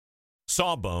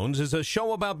Sawbones is a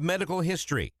show about medical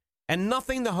history, and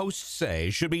nothing the hosts say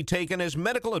should be taken as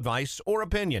medical advice or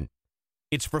opinion.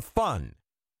 It's for fun.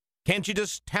 Can't you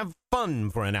just have fun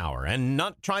for an hour and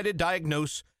not try to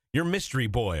diagnose your mystery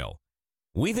boil?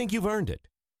 We think you've earned it.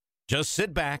 Just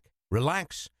sit back,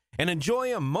 relax, and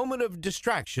enjoy a moment of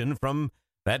distraction from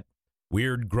that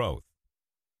weird growth.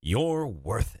 You're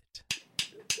worth it.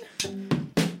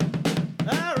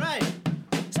 All right.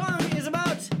 Song is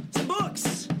about some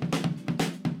books.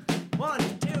 1,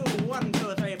 2, 1,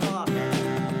 2, 3, 4.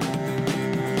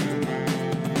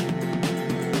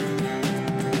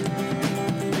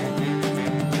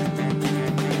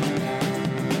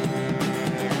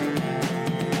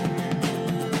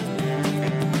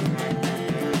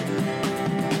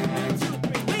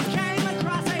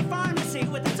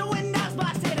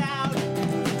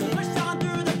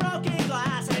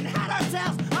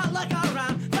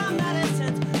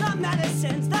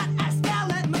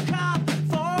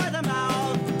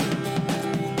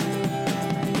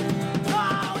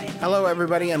 Hello,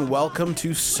 everybody, and welcome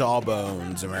to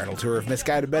Sawbones, a marital tour of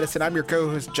misguided medicine. I'm your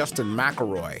co-host, Justin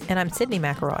McElroy. And I'm Sydney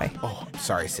McElroy. Oh,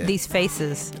 sorry, Sid. These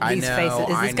faces. I These know,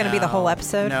 faces. Is this going to be the whole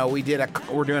episode? No, we're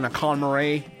doing a Con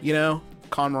Marie,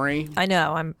 Con Marie. I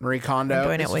know. I'm Marie Kondo.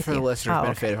 doing it This with is for you. the listeners' Oh,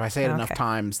 benefit. okay. If I say it enough Okay.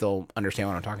 times, they'll understand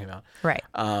what I'm talking about. right.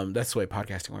 That's the way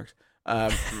podcasting works.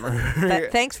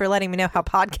 Thanks for letting me know how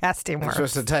podcasting You're works.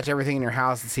 supposed to touch everything in your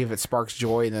house and see if it sparks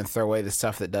joy and then throw away the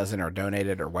stuff that doesn't or donate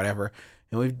it or whatever.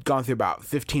 And we've gone through about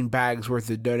 15 bags worth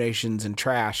of donations and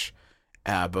trash.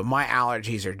 But my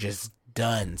allergies are just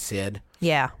done, Sid.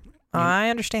 Yeah. I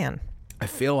understand. I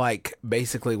feel like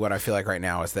basically what I feel like right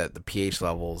now is that the pH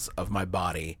levels of my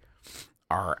body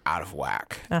are out of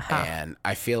whack. Uh-huh. And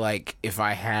I feel like if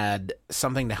I had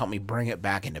something to help me bring it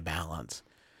back into balance,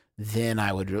 then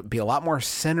I would be a lot more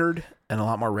centered and a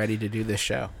lot more ready to do this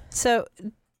show. So,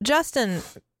 Justin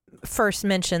first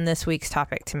mentioned this week's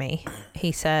topic to me.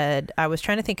 He said, I was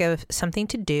trying to think of something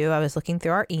to do. I was looking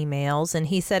through our emails, and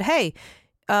he said, hey,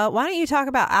 why don't you talk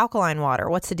about alkaline water?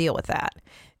 What's the deal with that?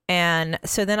 And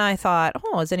so then I thought,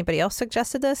 has anybody else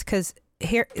suggested this? Because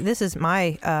this is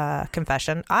my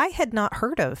confession. I had not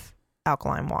heard of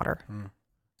alkaline water.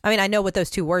 I mean, I know what those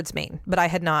two words mean, but I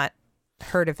had not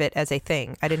heard of it as a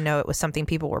thing. I didn't know it was something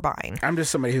people were buying. I'm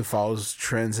just somebody who follows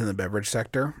trends in the beverage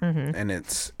sector, and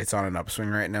it's on an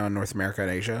upswing right now in North America and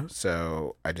Asia.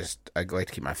 So I like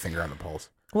to keep my finger on the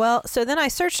pulse. Well, so then I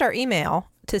searched our email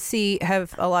to see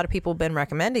have a lot of people been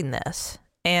recommending this.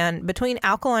 And between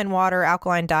alkaline water,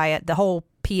 alkaline diet, the whole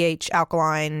pH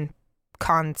alkaline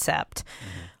concept,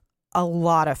 a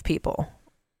lot of people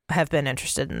have been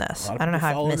interested in this. A lot of I don't know people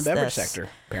how follow I've in missed the beverage this. sector,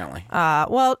 apparently.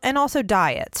 Well, and also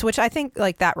diets, which I think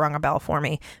like that rung a bell for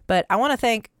me. But I want to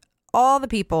thank all the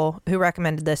people who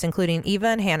recommended this, including Eva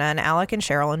and Hannah and Alec and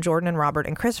Cheryl and Jordan and Robert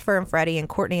and Christopher and Freddie and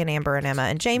Courtney and Amber and Emma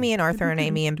and Jamie and Arthur and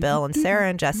Amy and Bill and Sarah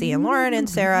and Jesse and Lauren and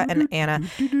Sarah and Anna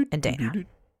and Dana.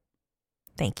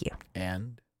 Thank you.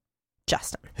 And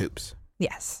Justin. hoops.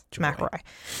 Yes, Joy.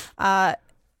 McElroy.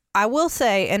 I will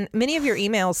say, and many of your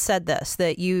emails said this,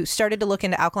 that you started to look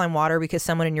into alkaline water because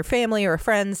someone in your family or a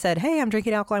friend said, hey, I'm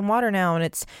drinking alkaline water now and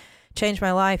it's changed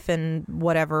my life in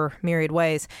whatever myriad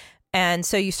ways. And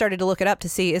so you started to look it up to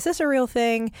see, is this a real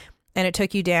thing? And it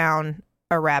took you down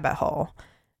a rabbit hole.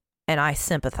 And I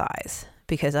sympathize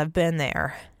because I've been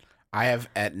there. I have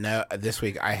this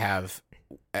week I have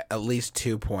at least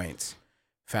 2 points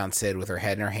found Sid with her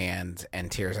head in her hands and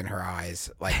tears in her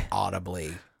eyes, like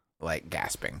audibly, like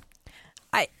gasping.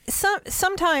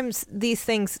 Sometimes these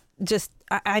things just,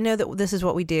 I know that this is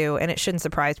what we do and it shouldn't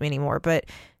surprise me anymore, but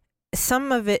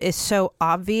some of it is so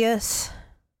obvious,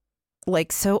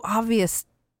 like so obvious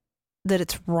that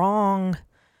it's wrong.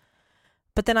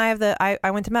 But then I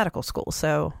went to medical school,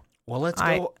 so. Well, let's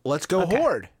go okay.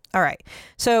 Horde. All right.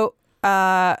 So,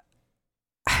 the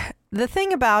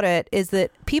thing about it is that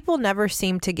people never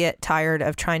seem to get tired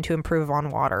of trying to improve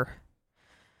on water.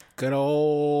 Good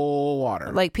old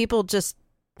water. Like people just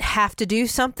have to do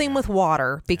something with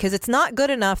water because it's not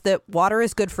good enough that water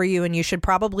is good for you and you should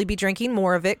probably be drinking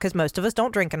more of it because most of us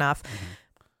don't drink enough.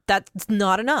 That's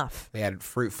not enough. They add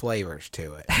fruit flavors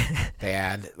to it. They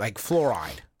add like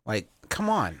fluoride. Like, come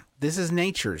on. This is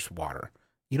nature's water.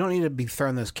 You don't need to be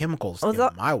throwing those chemicals in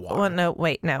my water. Well, no,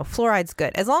 wait, no. Fluoride's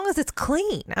good. As long as it's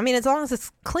clean. I mean, as long as it's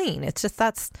clean. It's just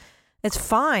it's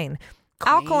fine.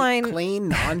 Alkaline. Clean,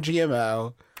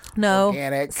 non-GMO. No.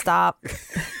 Organic. Stop.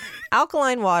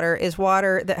 Alkaline water is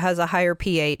water that has a higher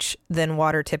pH than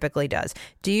water typically does.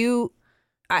 Do you...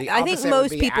 I think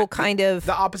most people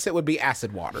the opposite would be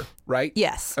acid water, right?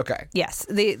 Yes. Okay. Yes.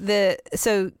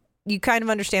 So you kind of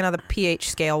understand how the pH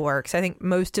scale works. I think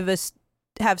most of us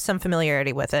have some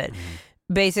familiarity with it.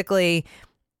 Basically,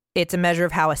 it's a measure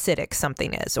of how acidic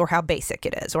something is, or how basic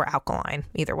it is, or alkaline,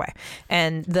 either way.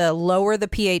 And the lower the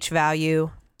pH value,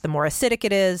 the more acidic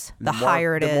it is, the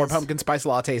higher it is. The more pumpkin spice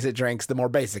lattes it drinks, the more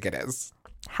basic it is.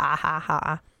 Ha, ha,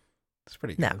 ha. It's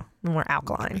pretty good. No, the more Give me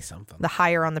alkaline. something. The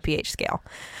higher on the pH scale.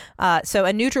 So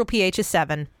a neutral pH is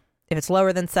 7. If it's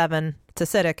lower than 7, it's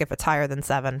acidic. If it's higher than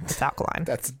 7, it's alkaline.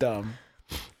 That's dumb.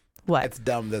 What? It's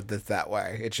dumb that it's that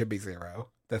way. It should be 0.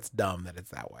 That's dumb that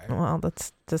it's that way. Well,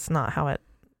 that's not how it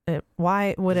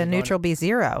why would Is a it neutral be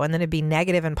 0 and then it'd be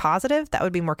negative and positive? That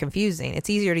would be more confusing. It's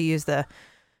easier to use that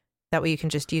way you can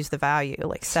just use the value.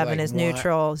 Like 7 like is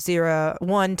neutral,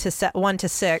 1 to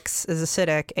 6 is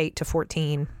acidic, 8 to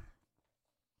 14.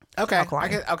 Okay.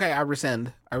 Alkaline. I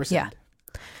rescind.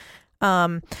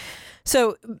 Yeah.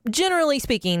 So generally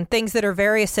speaking, things that are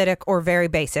very acidic or very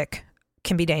basic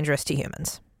can be dangerous to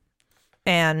humans.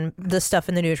 And the stuff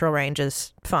in the neutral range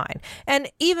is fine. And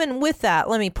even with that,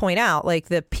 let me point out, like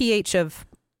the pH of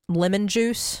lemon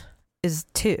juice is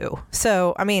 2.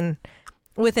 So, I mean,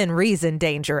 within reason,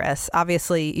 dangerous.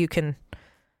 Obviously, you can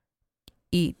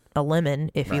eat a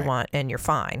lemon if you Right. want and you're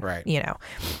fine, Right. you know.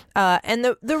 And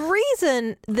the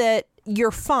reason that you're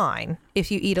fine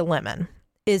if you eat a lemon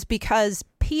is because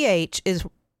pH is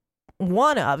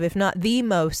one of, if not the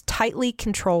most tightly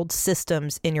controlled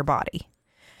systems in your body.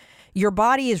 Your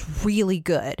body is really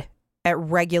good at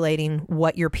regulating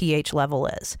what your pH level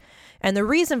is. And the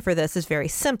reason for this is very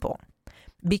simple,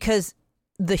 because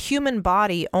the human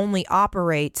body only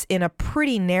operates in a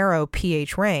pretty narrow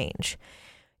pH range.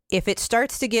 If it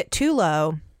starts to get too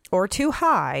low or too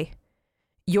high,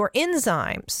 your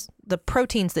enzymes, the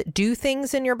proteins that do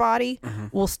things in your body,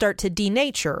 will start to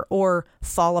denature or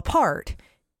fall apart.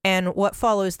 And what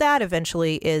follows that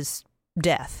eventually is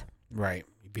death. Right.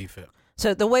 You beef it.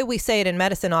 So the way we say it in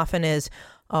medicine often is,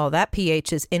 oh, that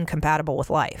pH is incompatible with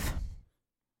life.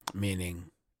 Meaning.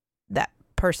 That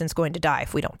person's going to die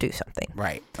if we don't do something.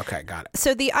 Right. Okay. Got it.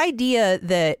 So the idea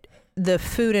that the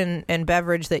food and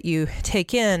beverage that you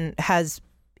take in has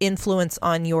influence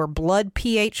on your blood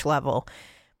pH level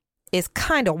is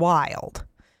kind of wild.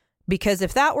 Because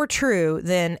if that were true,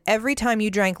 then every time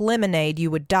you drank lemonade, you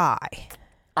would die.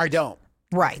 I don't.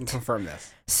 I can Right. confirm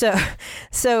this.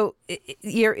 So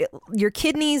your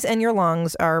kidneys and your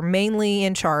lungs are mainly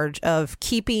in charge of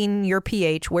keeping your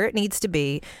pH where it needs to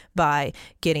be by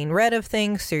getting rid of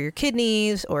things through your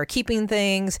kidneys or keeping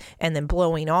things and then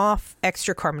blowing off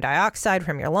extra carbon dioxide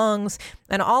from your lungs.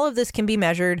 And all of this can be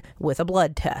measured with a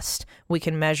blood test. We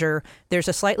can measure, there's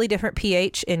a slightly different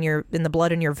pH in the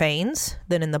blood in your veins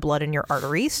than in the blood in your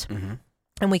arteries.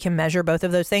 And we can measure both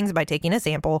of those things by taking a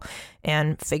sample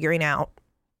and figuring out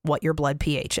what your blood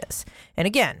pH is. And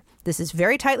again, this is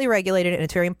very tightly regulated, and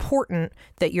it's very important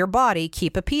that your body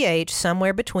keep a pH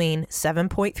somewhere between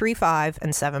 7.35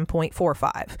 and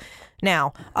 7.45.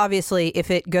 Now, obviously, if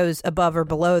it goes above or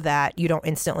below that, you don't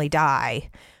instantly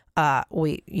die.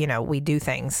 We do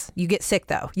things. You get sick,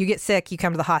 though. You get sick, you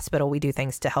come to the hospital, we do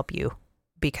things to help you,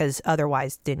 because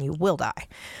otherwise then you will die.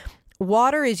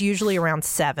 Water is usually around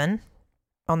 7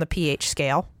 on the pH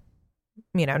scale.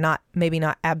 Not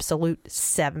absolute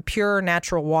 7. Pure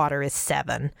natural water is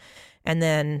 7. And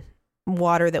then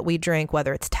water that we drink,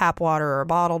 whether it's tap water or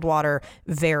bottled water,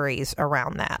 varies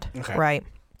around that, right?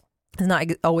 It's not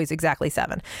always exactly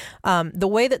 7. The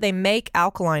way that they make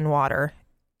alkaline water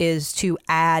is to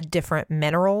add different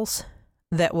minerals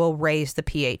that will raise the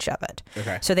pH of it.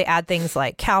 Okay. So they add things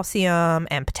like calcium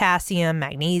and potassium,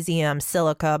 magnesium,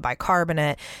 silica,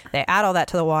 bicarbonate. They add all that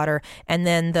to the water. And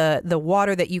then the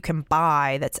water that you can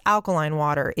buy that's alkaline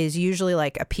water is usually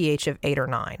like a pH of 8 or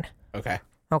 9. Okay.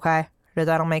 Okay? Does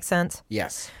that all make sense?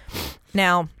 Yes.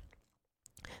 Now,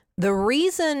 the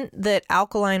reason that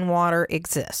alkaline water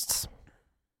exists,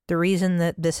 the reason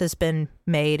that this has been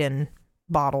made and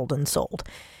bottled and sold,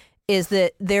 is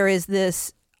that there is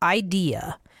this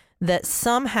idea that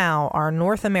somehow our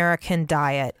North American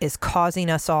diet is causing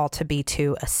us all to be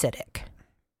too acidic.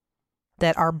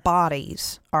 That our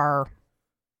bodies are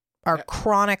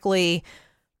chronically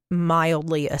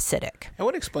mildly acidic. I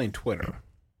would explain Twitter,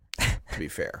 to be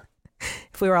fair.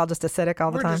 If we were all just acidic all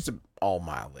the We're time. just all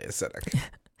mildly acidic.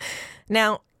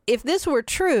 Now, if this were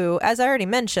true, as I already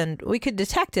mentioned, we could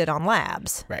detect it on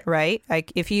labs, right?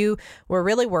 Like if you were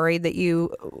really worried that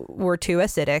you were too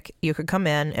acidic, you could come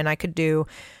in and I could do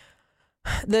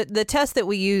the test that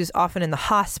we use often in the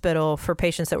hospital for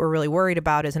patients that we're really worried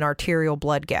about is an arterial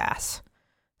blood gas.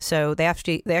 So they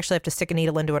actually have to stick a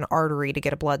needle into an artery to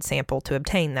get a blood sample to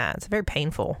obtain that. It's a very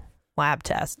painful lab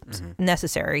test. It's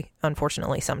necessary,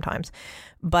 unfortunately, sometimes.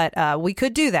 But we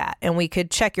could do that and we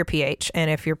could check your pH. And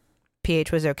if your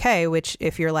pH was okay, which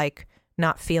if you're like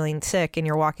not feeling sick and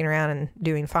you're walking around and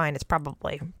doing fine, it's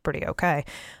probably pretty okay.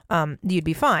 You'd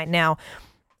be fine. Now,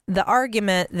 the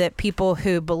argument that people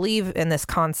who believe in this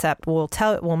concept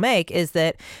will make is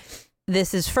that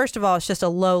this is, first of all, it's just a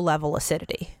low level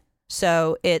acidity.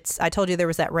 So I told you there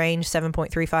was that range,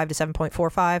 7.35 to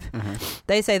 7.45.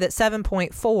 They say that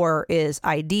 7.4 is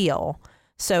ideal.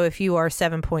 So if you are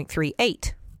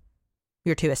 7.38,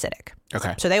 you're too acidic.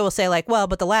 Okay. So they will say like, well,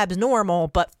 but the lab's normal,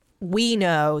 but we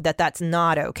know that that's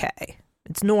not okay.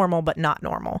 It's normal, but not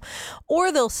normal.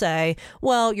 Or they'll say,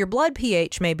 well, your blood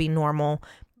pH may be normal,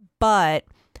 but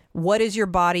what is your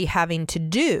body having to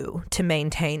do to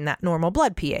maintain that normal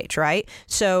blood pH, right?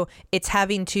 So it's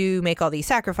having to make all these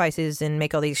sacrifices and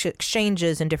make all these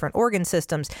exchanges in different organ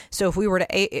systems. So if we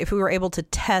were able to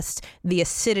test the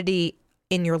acidity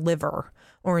in your liver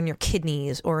or in your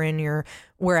kidneys or in your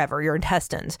wherever, your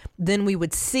intestines, then we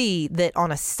would see that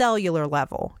on a cellular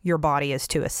level, your body is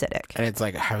too acidic. And it's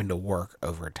like having to work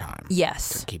overtime.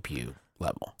 Yes. To keep you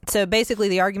level. So basically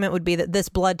the argument would be that this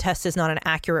blood test is not an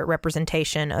accurate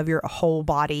representation of your whole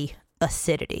body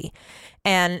acidity.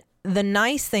 And the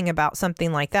nice thing about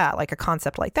something like that, like a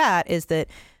concept like that, is that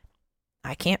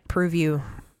I can't prove you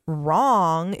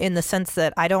wrong in the sense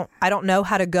that I don't know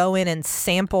how to go in and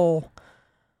sample,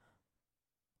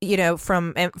 you know,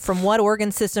 from what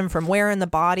organ system, from where in the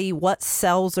body, what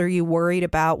cells are you worried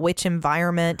about, which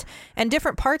environment, and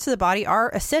different parts of the body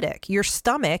are acidic. Your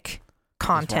stomach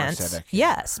contents, acidic,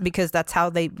 yes, because that's how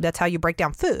you break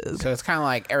down food. So it's kind of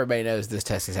like everybody knows this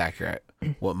test is accurate.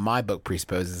 What my book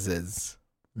presupposes is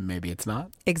maybe it's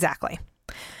not. Exactly.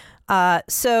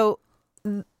 So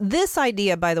this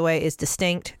idea, by the way, is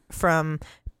distinct from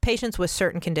patients with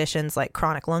certain conditions like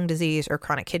chronic lung disease or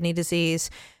chronic kidney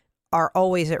disease are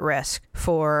always at risk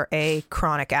for a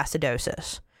chronic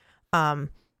acidosis.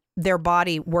 Their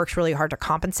body works really hard to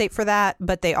compensate for that,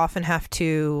 but they often have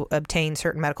to obtain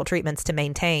certain medical treatments to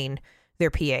maintain their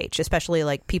pH, especially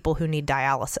like people who need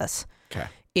dialysis. Okay.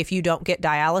 If you don't get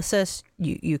dialysis,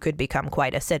 you could become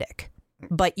quite acidic,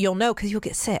 but you'll know because you'll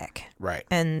get sick. Right.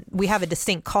 And we have a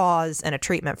distinct cause and a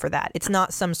treatment for that. It's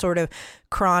not some sort of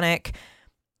chronic,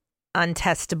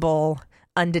 untestable,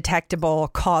 undetectable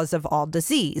cause of all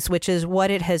disease, which is what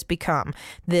it has become,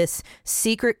 this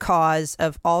secret cause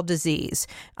of all disease.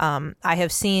 I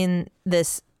have seen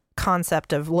this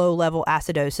concept of low-level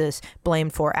acidosis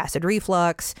blamed for acid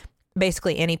reflux,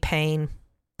 basically any pain.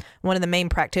 One of the main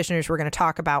practitioners we're going to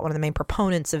talk about, one of the main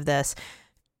proponents of this,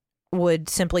 would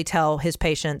simply tell his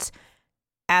patients,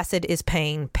 acid is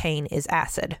pain, pain is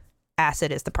acid.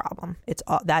 Acid is the problem.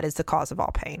 That is the cause of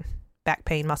all pain. Back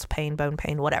pain, muscle pain, bone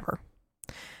pain, whatever.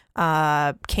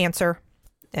 Cancer,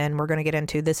 and we're going to get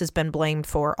into this, has been blamed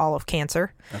for all of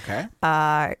cancer. Okay.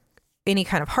 Any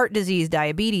kind of heart disease,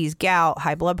 diabetes, gout,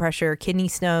 high blood pressure, kidney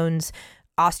stones,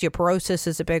 osteoporosis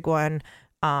is a big one.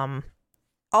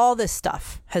 All this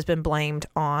stuff has been blamed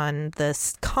on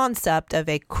this concept of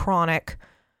a chronic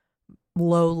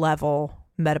low-level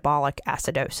metabolic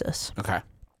acidosis. Okay.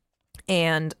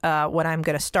 And what I'm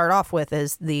going to start off with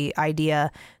is the idea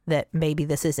that maybe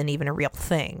this isn't even a real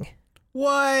thing.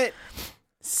 What?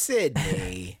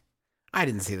 Sydney. I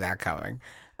didn't see that coming.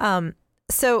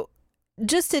 So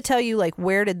just to tell you, like,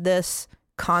 where did this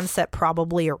concept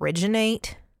probably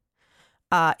originate?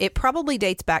 It probably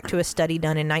dates back to a study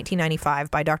done in 1995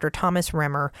 by Dr. Thomas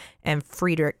Remmer and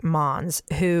Friedrich Mons,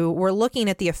 who were looking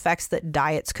at the effects that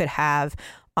diets could have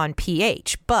on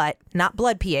pH, but not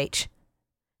blood pH,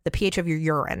 the pH of your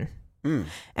urine.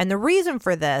 And the reason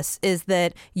for this is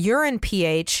that urine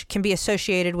pH can be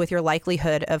associated with your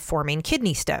likelihood of forming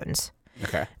kidney stones.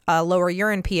 Okay. Lower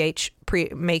urine pH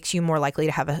makes you more likely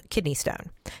to have a kidney stone.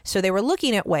 So they were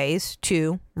looking at ways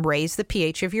to raise the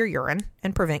pH of your urine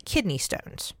and prevent kidney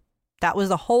stones. That was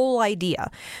the whole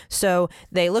idea. So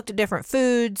they looked at different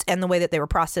foods and the way that they were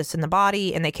processed in the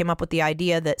body, and they came up with the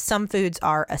idea that some foods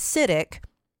are acidic,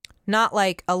 not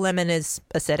like a lemon is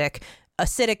acidic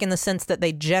in the sense that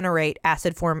they generate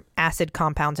acid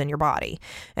compounds in your body.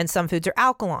 And some foods are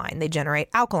alkaline. They generate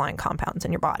alkaline compounds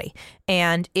in your body.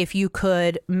 And if you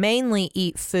could mainly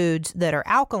eat foods that are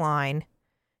alkaline,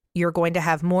 you're going to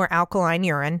have more alkaline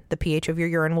urine. The pH of your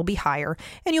urine will be higher,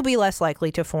 and you'll be less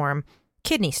likely to form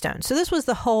kidney stones. So this was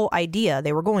the whole idea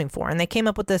they were going for. And they came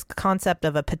up with this concept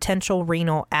of a potential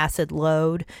renal acid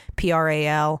load,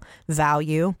 PRAL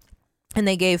value. And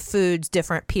they gave foods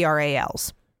different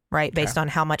PRALs. Right, based on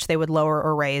how much they would lower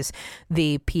or raise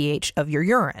the pH of your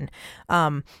urine.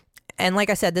 And like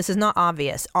I said, this is not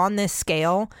obvious. On this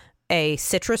scale, a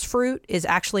citrus fruit is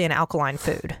actually an alkaline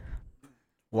food.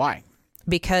 Why?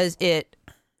 Because it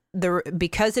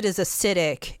because it is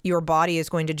acidic, your body is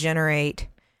going to generate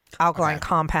alkaline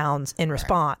compounds in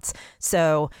response.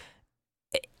 So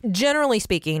generally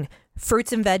speaking,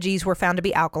 fruits and veggies were found to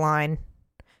be alkaline.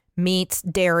 Meats,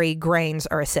 dairy, grains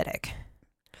are acidic,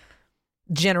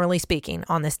 generally speaking,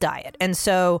 on this diet. And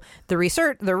so the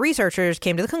researchers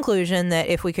came to the conclusion that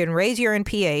if we can raise urine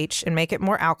pH and make it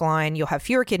more alkaline, you'll have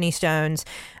fewer kidney stones.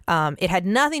 It had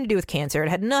nothing to do with cancer. It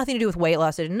had nothing to do with weight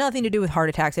loss. It had nothing to do with heart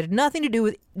attacks. It had nothing to do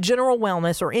with general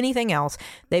wellness or anything else.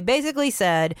 They basically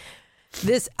said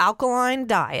this alkaline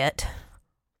diet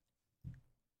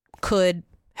could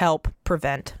help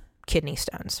prevent kidney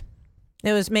stones.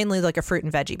 It was mainly like a fruit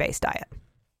and veggie based diet.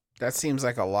 That seems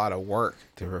like a lot of work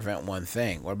to prevent one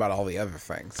thing. What about all the other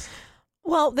things?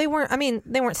 Well, they weren't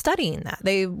studying that.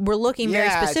 They were looking very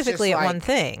specifically at one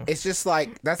thing. It's just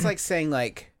like, that's like saying,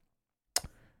 like,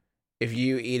 if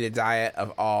you eat a diet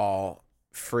of all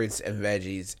fruits and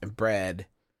veggies and bread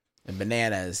and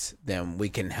bananas, then we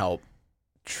can help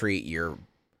treat your,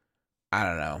 I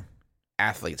don't know,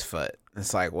 athlete's foot.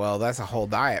 It's like, well, that's a whole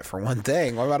diet for one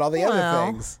thing. What about all the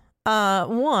other things?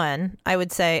 One, I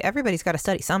would say everybody's got to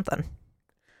study something.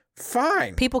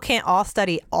 Fine. People can't all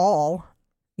study all.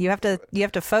 You have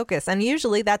to focus, and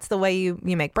usually that's the way you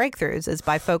make breakthroughs, is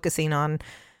by focusing on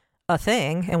a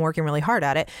thing and working really hard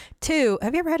at it. Two,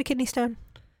 have you ever had a kidney stone?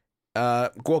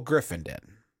 Well, Griffin did.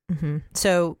 Mm-hmm.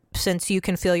 So since you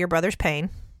can feel your brother's pain,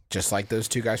 just like those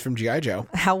two guys from G.I. Joe.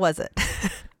 How was it?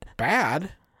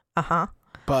 Bad. Uh-huh.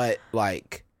 But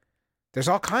like, there's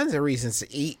all kinds of reasons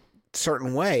to eat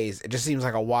certain ways. It just seems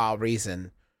like a wild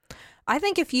reason. I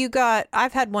think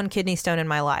I've had one kidney stone in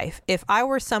my life. If I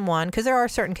were someone, because there are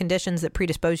certain conditions that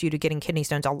predispose you to getting kidney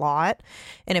stones a lot.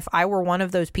 And if I were one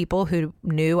of those people who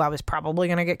knew I was probably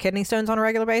going to get kidney stones on a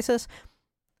regular basis,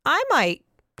 I might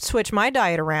switch my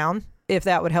diet around if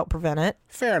that would help prevent it.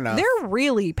 Fair enough. They're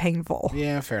really painful.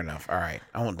 Yeah, fair enough. All right.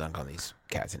 I won't dunk on these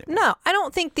cats anymore. No, I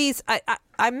don't think these,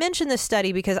 I mentioned this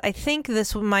study because I think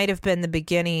this might have been the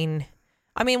beginning.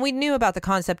 I mean, we knew about the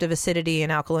concept of acidity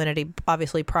and alkalinity,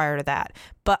 obviously, prior to that.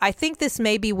 But I think this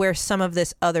may be where some of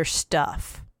this other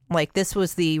stuff, like this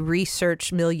was the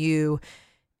research milieu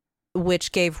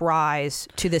which gave rise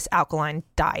to this alkaline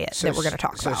diet that we're going to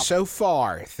talk about. So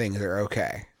far, things are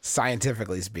okay,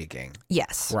 scientifically speaking.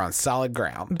 Yes. We're on solid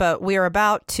ground. But we are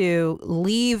about to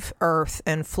leave Earth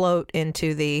and float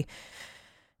into the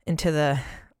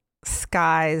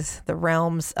skies, the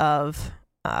realms of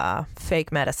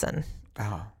fake medicine.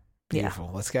 Oh, beautiful.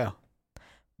 Yeah. Let's go.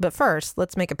 But first,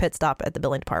 let's make a pit stop at the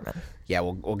billing department. Yeah,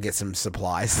 we'll get some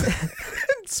supplies.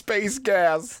 Space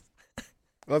gas.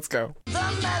 Let's go.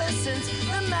 The medicines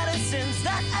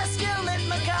that escalate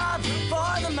macabre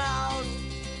for the mouth.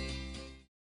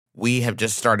 We have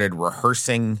just started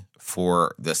rehearsing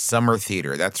for the summer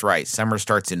theater. That's right. Summer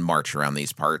starts in March around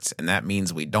these parts, and that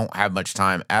means we don't have much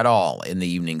time at all in the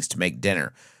evenings to make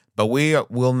dinner. But we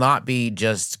will not be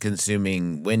just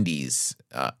consuming Wendy's,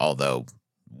 although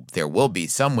there will be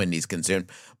some Wendy's consumed,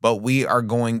 but we are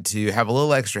going to have a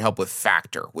little extra help with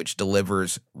Factor, which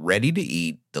delivers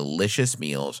ready-to-eat, delicious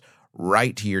meals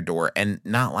right to your door, and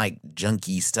not like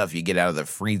junky stuff you get out of the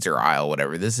freezer aisle,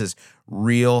 whatever. This is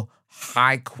real,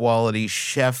 high-quality,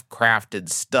 chef-crafted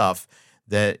stuff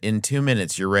that in 2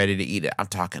 minutes you're ready to eat it. I'm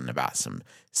talking about some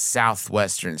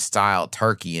Southwestern-style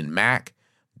turkey and mac.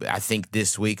 I think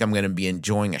this week I'm going to be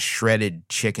enjoying a shredded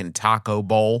chicken taco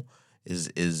bowl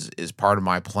is part of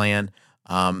my plan.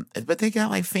 But they got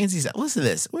like fancy stuff. Listen to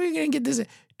this. Where are you going to get this?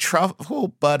 Truffle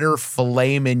butter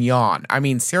filet mignon. I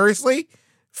mean, seriously?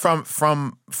 From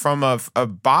a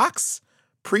box?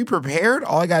 Pre-prepared?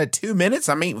 All I got at 2 minutes?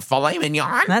 I'm eating filet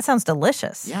mignon? That sounds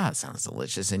delicious. Yeah, it sounds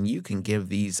delicious. And you can give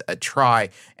these a try.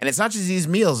 And it's not just these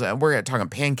meals. We're talking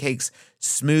pancakes,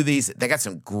 smoothies. They got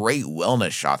some great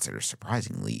wellness shots that are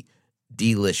surprisingly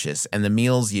delicious. And the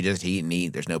meals you just eat and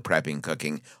eat. There's no prepping,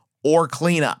 cooking, or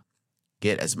cleanup.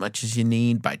 Get as much as you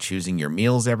need by choosing your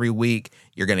meals every week.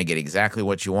 You're going to get exactly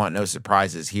what you want. No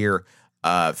surprises here.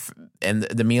 And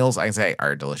the meals, I can say,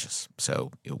 are delicious.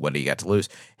 So what do you got to lose?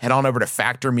 Head on over to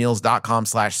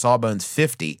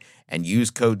factormeals.com/sawbones50 and use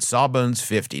code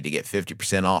sawbones50 to get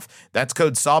 50% off. That's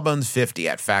code sawbones50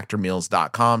 at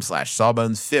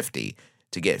factormeals.com/sawbones50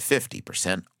 to get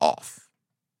 50% off.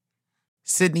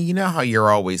 Sydney, you know how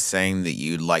you're always saying that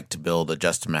you'd like to build a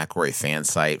Justin McElroy fan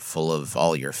site full of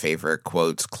all your favorite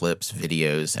quotes, clips,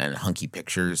 videos, and hunky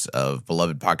pictures of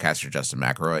beloved podcaster Justin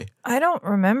McElroy? I don't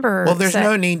remember. Well, there's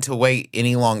no need to wait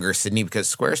any longer, Sydney,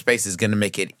 because Squarespace is going to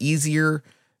make it easier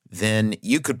than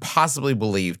you could possibly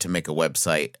believe to make a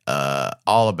website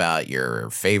all about your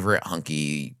favorite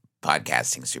hunky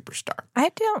podcasting superstar. I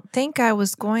don't think I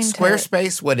was going to.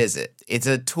 Squarespace, what is it? It's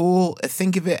a tool.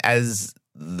 Think of it as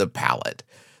the palette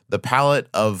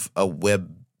of a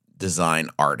web design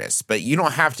artist. But you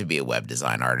don't have to be a web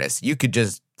design artist. You could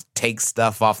just take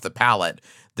stuff off the palette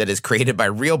that is created by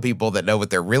real people that know what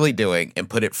they're really doing and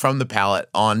put it from the palette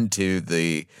onto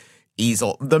the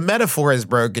easel. The metaphor is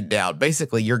broken down.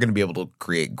 Basically, you're going to be able to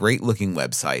create great looking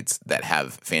websites that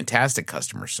have fantastic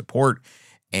customer support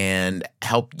and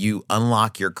help you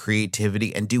unlock your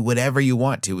creativity and do whatever you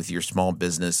want to with your small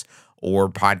business or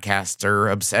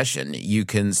podcaster obsession. You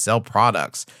can sell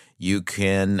products. You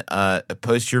can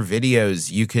post your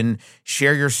videos. You can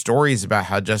share your stories about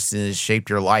how Justin has shaped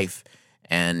your life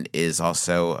and is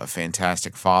also a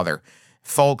fantastic father.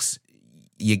 Folks,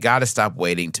 you got to stop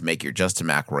waiting to make your Justin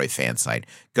McElroy fan site.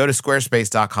 Go to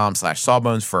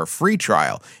squarespace.com/sawbones for a free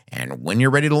trial. And when you're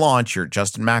ready to launch your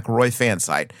Justin McElroy fan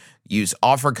site, use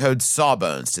offer code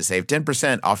Sawbones to save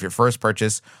 10% off your first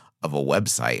purchase of a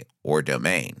website or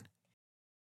domain.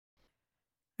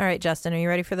 All right, Justin, are you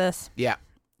ready for this? Yeah.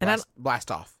 And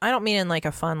Blast off. I don't mean in like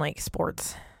a fun, like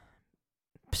sports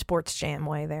jam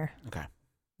way there. Okay.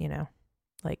 You know,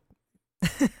 like,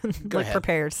 Go like ahead.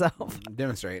 prepare yourself.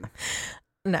 Demonstrate.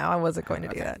 No, I wasn't going to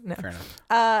do Okay, that. No. Fair enough.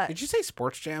 Uh, Did you say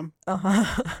sports jam?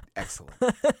 uh-huh. Excellent.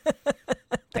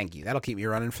 Thank you. That'll keep me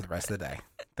running for the rest of the day.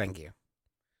 Thank you.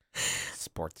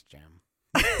 Sports jam.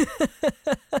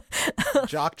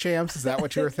 Jock jams? Is that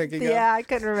what you were thinking of? Yeah, I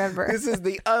couldn't remember. This is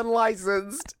the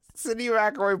unlicensed. Cindy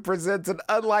McElroy presents an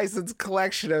unlicensed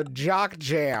collection of jock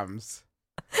jams.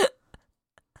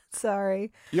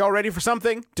 Sorry. Y'all ready for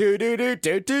something? Do do do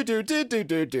do do do do do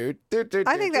do do do do.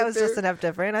 I think that was just enough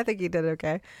different. I think you did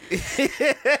okay.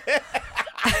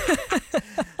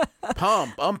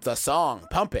 Pump the song.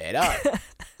 Pump it up.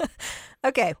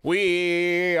 Okay.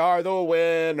 We are the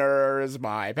winners,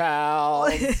 my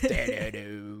pals.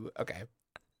 Do-do-do. Okay.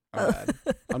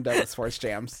 I'm done with sports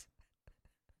jams.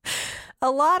 A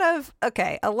lot of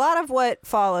what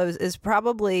follows is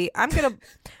probably I'm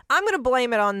gonna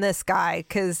blame it on this guy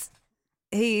because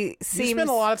he seems. You spent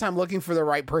a lot of time looking for the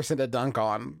right person to dunk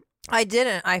on. I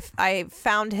didn't. I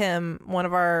found him. One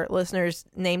of our listeners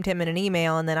named him in an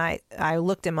email, and then I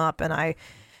looked him up, and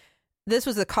this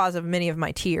was the cause of many of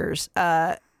my tears.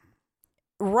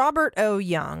 Robert O.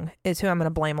 Young is who I'm going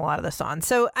to blame a lot of this on.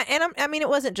 So, I mean, it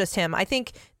wasn't just him. I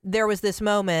think there was this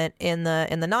moment in the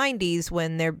 90s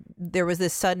when there was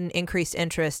this sudden increased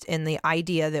interest in the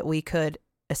idea that we could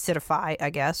acidify, I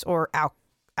guess, or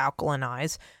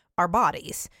alkalinize our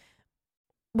bodies.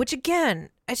 Which again,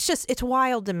 it's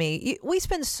wild to me. We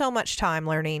spend so much time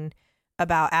learning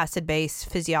about acid-base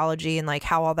physiology and like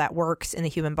how all that works in the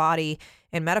human body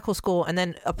in medical school, and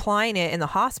then applying it in the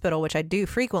hospital, which I do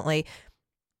frequently.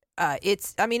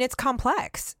 It's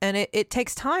complex and it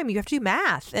takes time. You have to do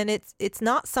math, and it's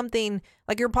not something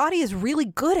like your body is really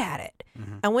good at it.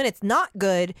 Mm-hmm. And when it's not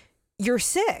good, you're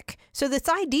sick. So this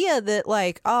idea that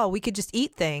like, oh, we could just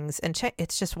eat things and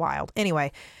it's just wild.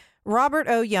 Anyway, Robert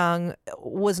O. Young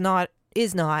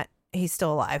is not, he's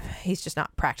still alive. He's just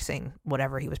not practicing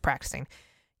whatever he was practicing.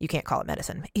 You can't call it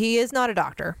medicine. He is not a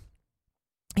doctor.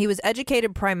 He was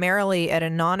educated primarily at a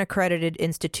non-accredited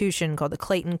institution called the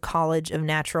Clayton College of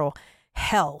Natural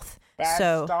Health.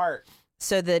 Bad start.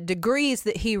 So the degrees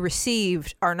that he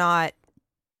received are not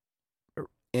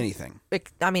anything.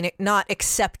 Not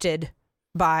accepted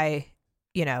by,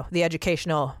 the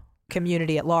educational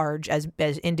community at large as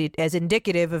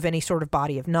indicative of any sort of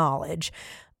body of knowledge.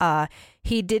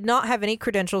 He did not have any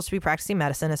credentials to be practicing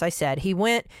medicine, as I said. He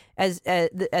went, as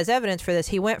evidence for this,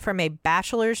 he went from a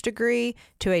bachelor's degree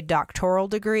to a doctoral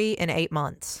degree in 8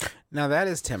 months. Now that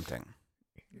is tempting.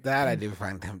 That I do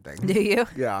find tempting. Do you?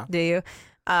 Yeah. Do you?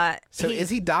 Is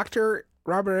he Dr.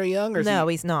 Robert O. Young? Or no,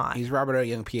 he's not. He's Robert O.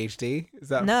 Young, PhD? Is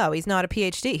that? No, he's not a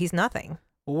PhD. He's nothing.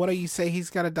 Well, what do you say he's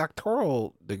got a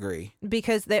doctoral degree?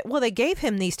 Because they gave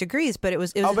him these degrees, but it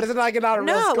was but it's not like a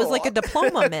no, it was like a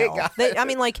diploma mill.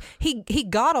 He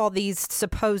got all these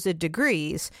supposed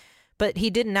degrees, but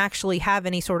he didn't actually have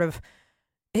any sort of.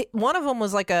 One of them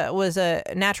was a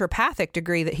naturopathic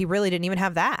degree that he really didn't even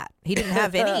have that. He didn't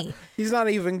have any. He's not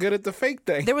even good at the fake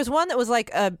thing. There was one that was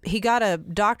he got a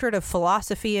doctorate of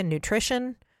philosophy and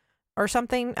nutrition or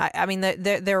something.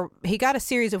 He got a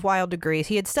series of wild degrees.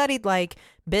 He had studied like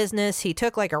business. He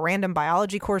took like a random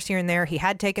biology course here and there. He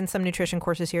had taken some nutrition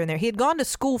courses here and there. He had gone to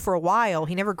school for a while.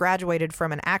 He never graduated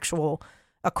from an actual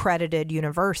accredited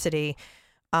university.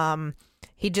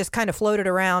 He just kind of floated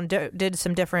around, did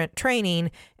some different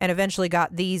training, and eventually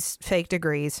got these fake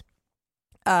degrees.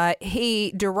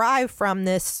 He derived from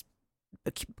this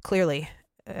clearly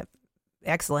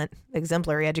excellent,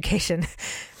 exemplary education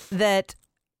that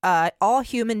all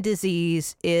human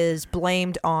disease is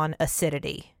blamed on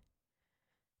acidity.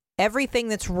 Everything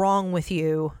that's wrong with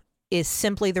you is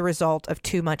simply the result of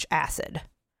too much acid.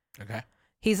 Okay.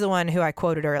 He's the one who I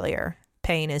quoted earlier.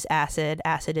 Pain is acid.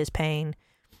 Acid is pain.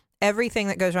 Everything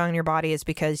that goes wrong in your body is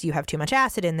because you have too much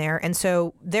acid in there. And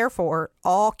so, therefore,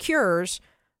 all cures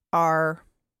are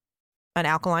an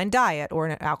alkaline diet or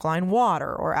an alkaline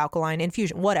water or alkaline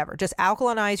infusion, whatever. Just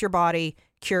alkalinize your body,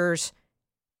 cures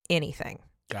anything.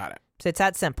 Got it. So it's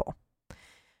that simple.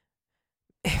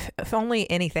 If only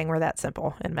anything were that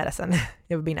simple in medicine,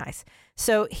 it would be nice.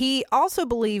 So he also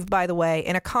believed, by the way,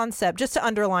 in a concept, just to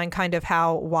underline kind of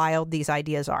how wild these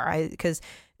ideas are, because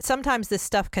sometimes this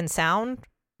stuff can sound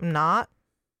not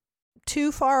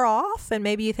too far off. And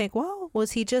maybe you think, well,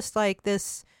 was he just like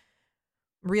this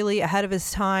really ahead of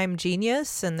his time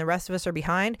genius and the rest of us are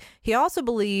behind? He also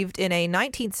believed in a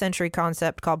 19th century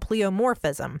concept called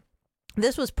pleomorphism.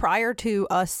 This was prior to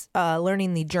us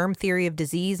learning the germ theory of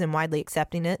disease and widely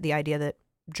accepting it, the idea that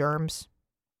germs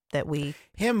that we...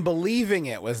 Him believing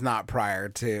it was not prior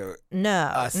to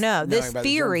us knowing This about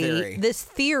the germ theory. This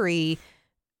theory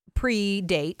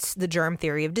predates the germ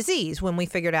theory of disease, when we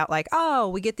figured out like, oh,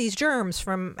 we get these germs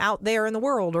from out there in the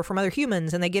world or from other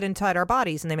humans and they get inside our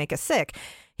bodies and they make us sick.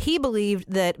 He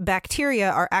believed that bacteria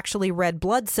are actually red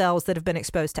blood cells that have been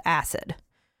exposed to acid.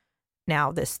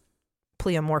 Now, this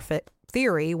pleomorphic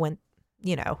theory went,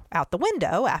 out the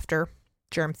window after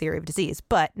germ theory of disease,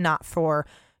 but not for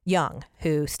Young,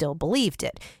 who still believed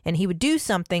it. And he would do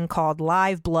something called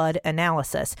live blood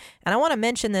analysis. And I want to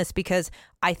mention this because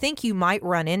I think you might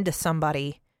run into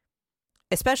somebody,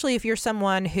 especially if you're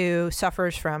someone who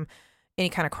suffers from any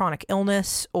kind of chronic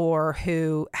illness or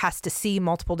who has to see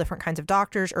multiple different kinds of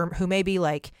doctors, or who maybe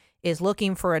like is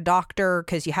looking for a doctor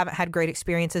because you haven't had great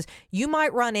experiences. You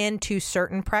might run into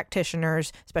certain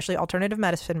practitioners, especially alternative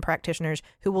medicine practitioners,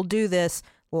 who will do this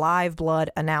live blood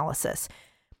analysis.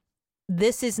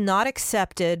 This is not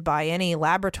accepted by any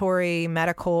laboratory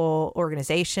medical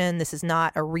organization. This is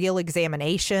not a real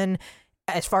examination.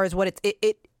 As far as what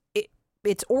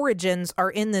its origins are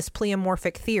in this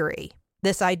pleomorphic theory,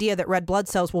 this idea that red blood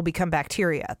cells will become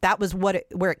bacteria. That was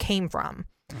where it came from.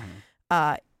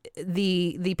 Mm-hmm.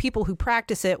 The people who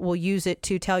practice it will use it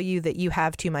to tell you that you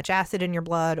have too much acid in your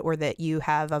blood, or that you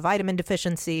have a vitamin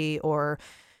deficiency, or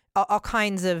all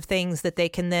kinds of things that they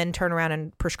can then turn around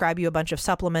and prescribe you a bunch of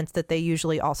supplements that they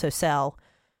usually also sell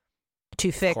to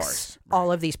fix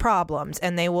all of these problems.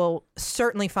 And they will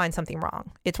certainly find something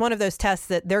wrong. It's one of those tests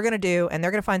that they're going to do and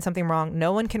they're going to find something wrong.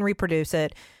 No one can reproduce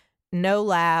it. No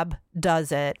lab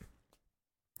does it.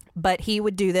 But he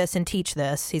would do this and teach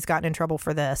this. He's gotten in trouble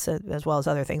for this, as well as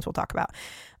other things we'll talk about.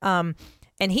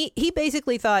 And he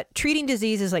basically thought treating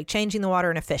disease is like changing the water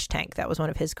in a fish tank. That was one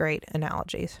of his great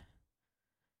analogies.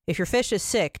 If your fish is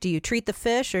sick, do you treat the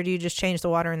fish or do you just change the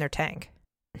water in their tank?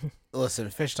 Listen,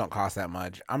 fish don't cost that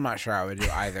much. I'm not sure I would do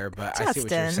either, but I see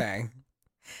what you're saying.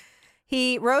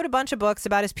 He wrote a bunch of books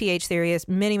about his pH theory. He has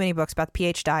many, many books about the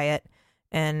pH diet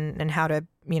and how to,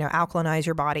 alkalinize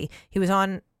your body. He was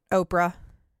on Oprah.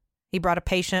 He brought a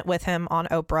patient with him on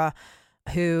Oprah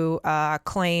who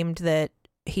claimed that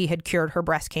he had cured her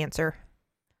breast cancer.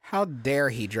 How dare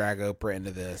he drag Oprah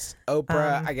into this?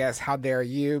 Oprah, I guess, how dare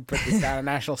you put this down on a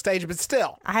national stage, but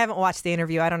still. I haven't watched the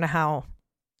interview. I don't know how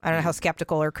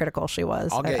skeptical or critical she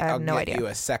was. I have no idea. I'll get you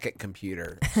a second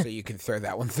computer so you can throw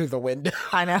that one through the window.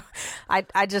 I know.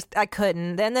 I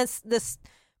couldn't. Then this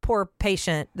poor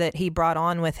patient that he brought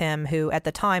on with him, who at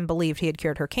the time believed he had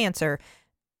cured her cancer,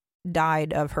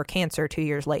 died of her cancer 2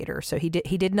 years later. So he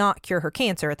did not cure her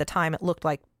cancer. At the time, it looked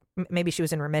like maybe she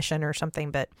was in remission or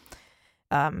something, but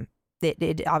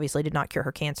it obviously did not cure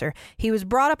her cancer. He was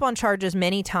brought up on charges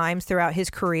many times throughout his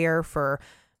career for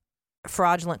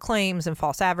fraudulent claims and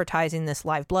false advertising, this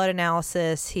live blood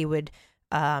analysis. He would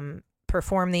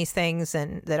perform these things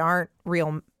and that aren't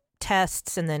real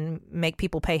tests and then make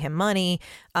people pay him money.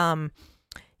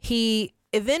 He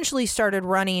eventually started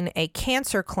running a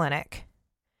cancer clinic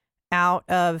out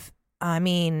of,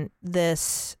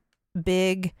 this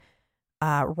big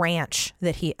ranch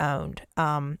that he owned.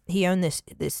 He owned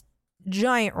this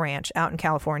giant ranch out in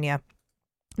California.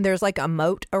 There's like a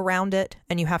moat around it,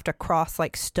 and you have to cross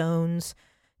like stones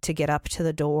to get up to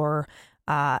the door.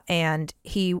 And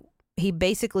he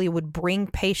basically would bring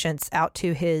patients out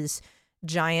to his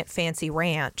giant fancy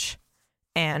ranch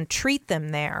and treat them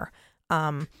there.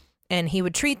 And he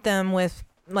would treat them with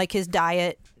like his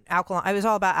diet, alkaline. It was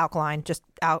all about alkaline, just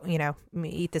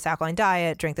eat this alkaline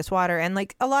diet, drink this water. And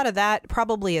like a lot of that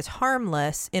probably is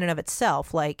harmless in and of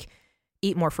itself, like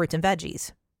eat more fruits and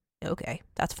veggies. Okay,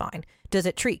 that's fine. Does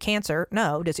it treat cancer?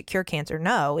 No. Does it cure cancer?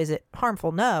 No. Is it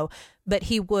harmful? No. But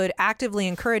he would actively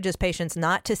encourage his patients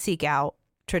not to seek out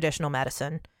traditional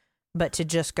medicine, but to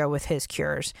just go with his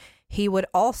cures. He would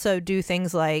also do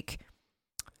things like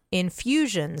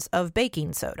infusions of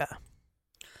baking soda.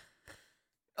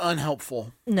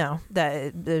 Unhelpful. No,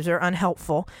 those are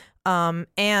unhelpful.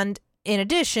 And in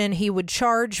addition, he would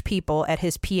charge people at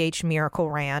his PH Miracle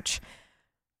Ranch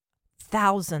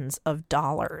thousands of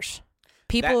dollars.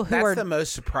 People That's the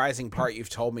most surprising part you've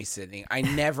told me, Sydney. I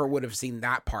never would have seen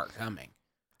that part coming.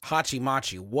 Hachi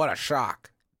Machi, what a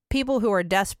shock. People who are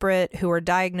desperate, who are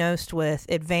diagnosed with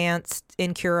advanced,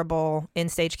 incurable,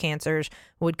 end-stage cancers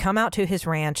would come out to his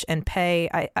ranch and pay.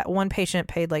 One patient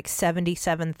paid like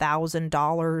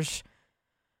 $77,000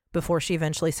 before she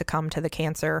eventually succumbed to the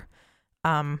cancer.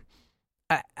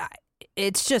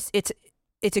 It's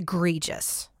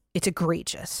egregious. It's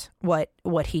egregious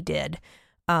what he did,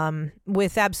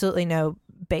 with absolutely no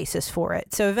basis for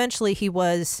it. So eventually he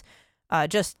was,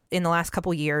 just in the last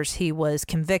couple years, he was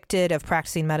convicted of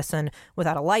practicing medicine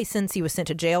without a license. He was sent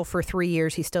to jail for 3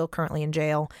 years. He's still currently in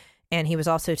jail. And he was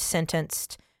also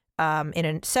sentenced in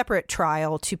a separate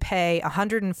trial to pay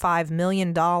 $105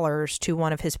 million to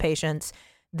one of his patients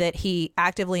that he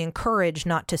actively encouraged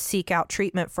not to seek out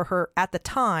treatment for her, at the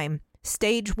time,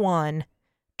 stage 1,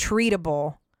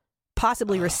 treatable,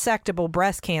 possibly resectable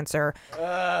breast cancer,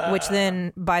 which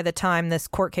then by the time this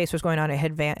court case was going on, it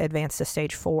had advanced to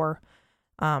stage 4.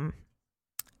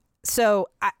 So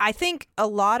I think a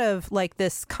lot of like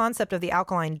this concept of the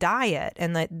alkaline diet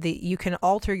and that you can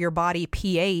alter your body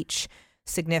pH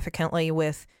significantly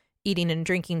with eating and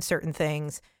drinking certain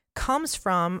things comes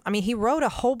from, I mean, he wrote a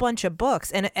whole bunch of books.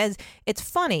 And as it's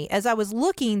funny, as I was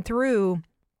looking through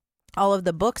all of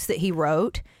the books that he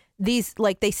wrote, these,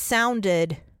 like, they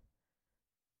sounded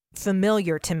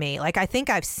familiar to me. Like, I think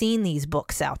I've seen these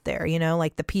books out there, you know,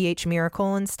 like the PH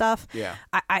Miracle and stuff. Yeah.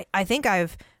 I think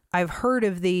I've heard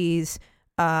of these.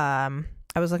 I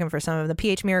was looking for some of them. The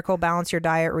PH Miracle, Balance Your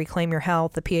Diet, Reclaim Your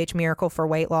Health. The PH Miracle for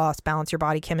Weight Loss, Balance Your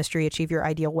Body Chemistry, Achieve Your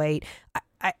Ideal Weight.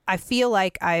 I feel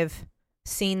like I've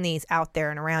seen these out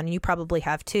there and around, and you probably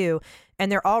have too.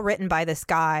 And they're all written by this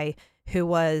guy who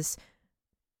was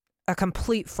a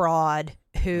complete fraud,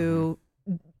 who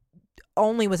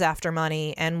only was after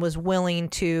money and was willing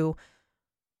to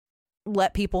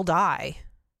let people die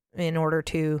in order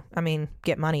to,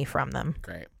 get money from them.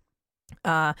 Great.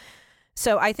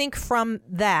 So I think from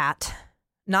that,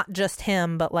 not just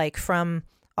him, but like from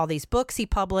all these books he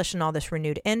published and all this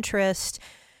renewed interest,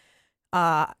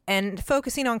 and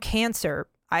focusing on cancer,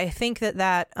 I think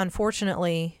that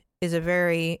unfortunately is a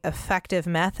very effective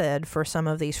method for some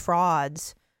of these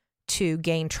frauds to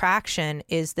gain traction.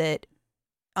 Is that,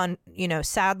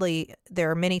 sadly,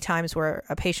 there are many times where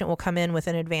a patient will come in with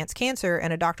an advanced cancer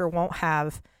and a doctor won't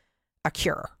have a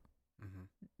cure.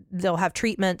 They'll have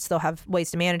treatments, they'll have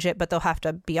ways to manage it, but they'll have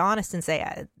to be honest and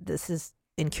say, this is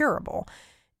incurable.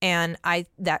 And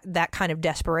that kind of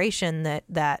desperation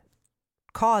that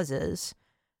causes,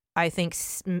 I think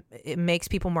it makes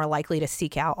people more likely to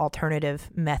seek out alternative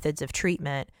methods of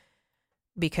treatment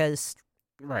because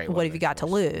what have you got to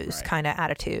lose kind of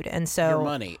attitude. And so your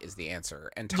money is the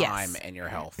answer, and time, and your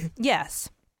health. Yes.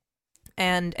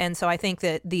 And so I think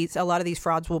that a lot of these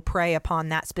frauds will prey upon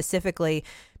that specifically,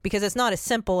 because it's not as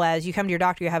simple as you come to your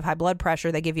doctor, you have high blood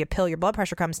pressure, they give you a pill, your blood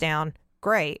pressure comes down.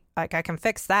 Great. Like, I can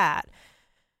fix that.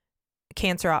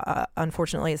 Cancer,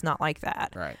 unfortunately, is not like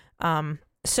that. Right.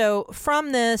 So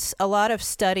from this, a lot of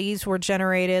studies were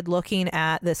generated looking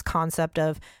at this concept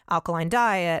of alkaline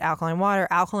diet, alkaline water,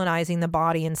 alkalinizing the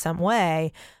body in some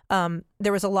way.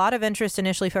 There was a lot of interest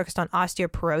initially focused on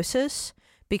osteoporosis,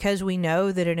 because we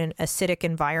know that in an acidic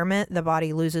environment, the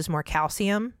body loses more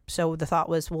calcium. So the thought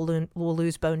was we'll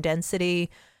lose bone density.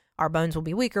 Our bones will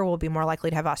be weaker. We'll be more likely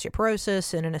to have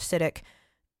osteoporosis in an acidic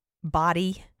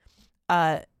body.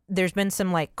 There's been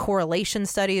some like correlation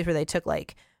studies where they took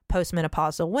like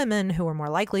postmenopausal women who were more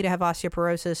likely to have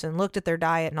osteoporosis and looked at their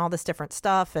diet and all this different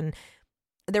stuff. And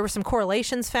there were some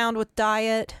correlations found with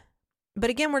diet. But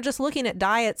again, we're just looking at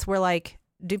diets where, like,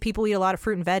 do people eat a lot of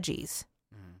fruit and veggies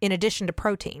in addition to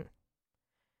protein?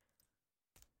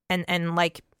 And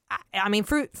like,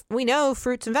 fruit, we know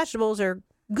fruits and vegetables are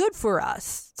good for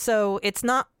us. So it's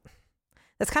not,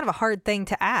 that's kind of a hard thing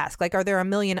to ask. Like, are there a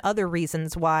million other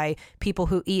reasons why people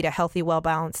who eat a healthy,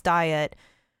 well-balanced diet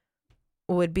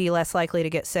would be less likely to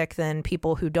get sick than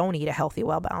people who don't eat a healthy,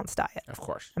 well-balanced diet? Of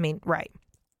course. Right.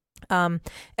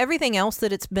 Everything else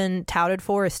that it's been touted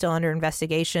for is still under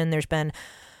investigation. There's been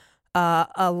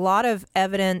a lot of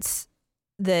evidence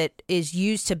that is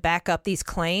used to back up these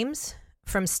claims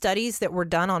from studies that were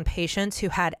done on patients who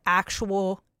had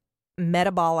actual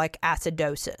metabolic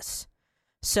acidosis.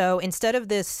 So instead of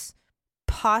this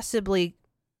possibly,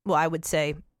 well, I would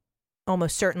say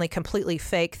almost certainly completely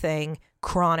fake thing,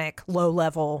 chronic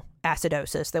low-level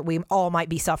acidosis that we all might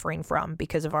be suffering from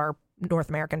because of our North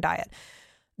American diet.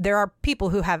 There are people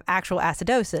who have actual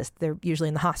acidosis. They're usually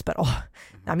in the hospital.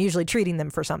 I'm usually treating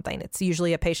them for something. It's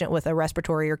usually a patient with a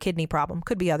respiratory or kidney problem.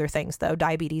 Could be other things, though.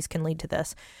 Diabetes can lead to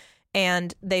this.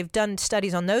 And they've done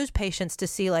studies on those patients to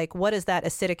see, like, what is that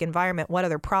acidic environment? What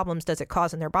other problems does it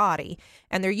cause in their body?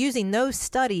 And they're using those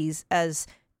studies as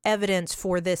evidence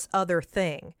for this other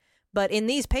thing. But in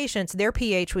these patients, their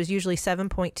pH was usually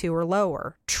 7.2 or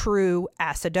lower, true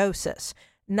acidosis,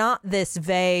 not this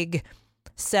vague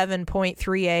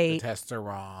 7.38. The tests are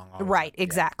wrong. Right,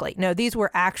 exactly. No, these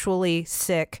were actually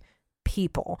sick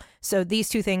people. So these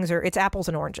two things it's apples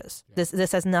and oranges. Yeah.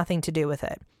 This has nothing to do with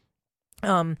it.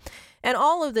 And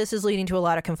all of this is leading to a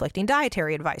lot of conflicting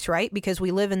dietary advice, right? Because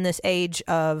we live in this age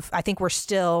of, I think we're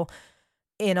still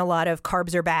in a lot of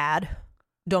carbs are bad.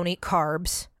 Don't eat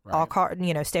carbs.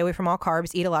 Right. Stay away from all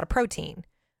carbs. Eat a lot of protein.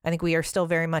 I think we are still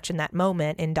very much in that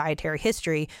moment in dietary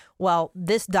history. Well,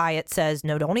 this diet says,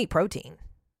 no, don't eat protein.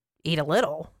 Eat a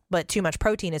little, but too much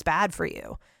protein is bad for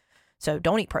you. So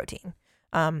don't eat protein.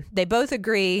 They both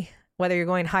agree, whether you're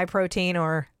going high protein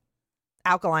or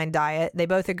alkaline diet, they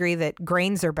both agree that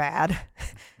grains are bad.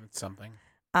 It's something.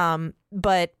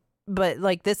 But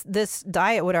like this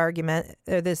diet would argue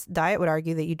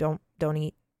that you don't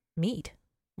eat meat.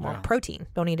 Well, protein.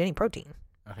 Don't eat any protein.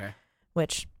 Okay.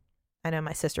 Which I know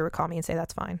my sister would call me and say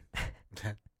that's fine.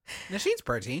 No, she eats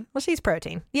protein. Well, she's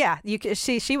protein. Yeah,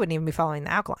 she wouldn't even be following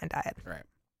the alkaline diet. Right.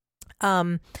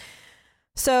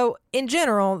 So in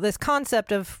general, this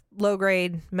concept of low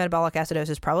grade metabolic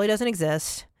acidosis probably doesn't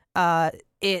exist. There's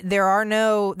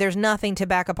nothing to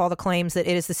back up all the claims that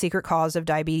it is the secret cause of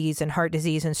diabetes and heart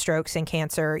disease and strokes and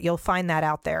cancer. You'll find that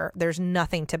out there. There's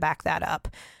nothing to back that up.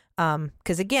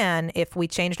 Because again, if we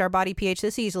changed our body pH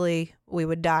this easily, we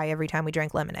would die every time we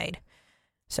drank lemonade.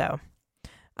 So,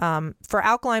 for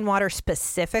alkaline water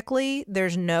specifically,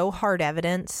 there's no hard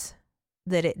evidence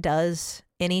that it does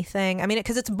anything. I mean,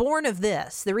 because it's born of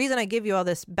this. The reason I give you all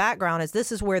this background is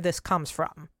this is where this comes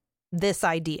from. This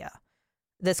idea,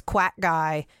 this quack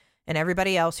guy and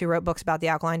everybody else who wrote books about the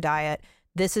alkaline diet.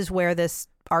 This is where this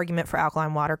argument for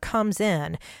alkaline water comes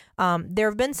in. There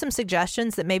have been some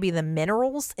suggestions that maybe the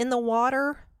minerals in the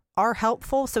water are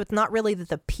helpful. So it's not really that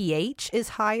the pH is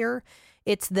higher.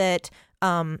 It's that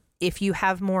if you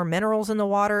have more minerals in the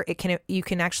water, you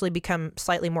can actually become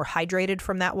slightly more hydrated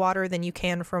from that water than you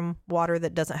can from water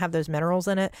that doesn't have those minerals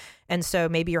in it. And so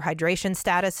maybe your hydration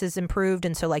status is improved.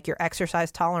 And so like your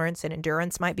exercise tolerance and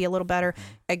endurance might be a little better.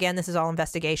 Again, this is all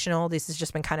investigational. This has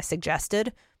just been kind of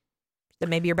suggested that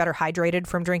maybe you're better hydrated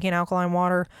from drinking alkaline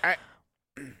water.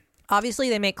 Obviously,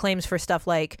 they make claims for stuff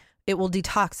like it will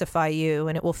detoxify you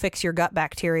and it will fix your gut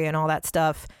bacteria and all that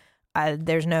stuff.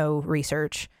 There's no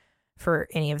research for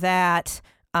any of that.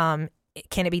 Can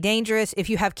it be dangerous? If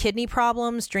you have kidney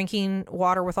problems, drinking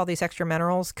water with all these extra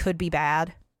minerals could be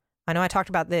bad. I know I talked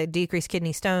about the decreased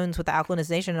kidney stones with the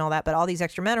alkalinization and all that, but all these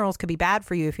extra minerals could be bad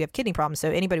for you if you have kidney problems.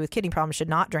 So anybody with kidney problems should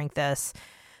not drink this.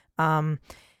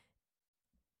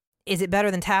 Is it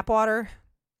better than tap water?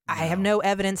 No. I have no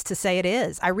evidence to say it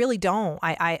is. I really don't.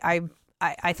 I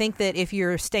think that if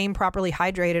you're staying properly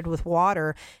hydrated with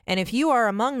water, and if you are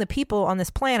among the people on this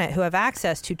planet who have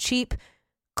access to cheap,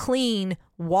 clean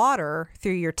water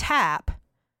through your tap,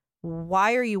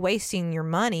 why are you wasting your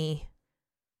money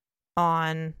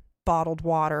on bottled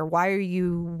water? Why are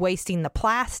you wasting the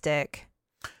plastic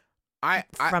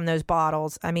from those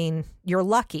bottles? I mean, you're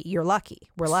lucky. We're lucky.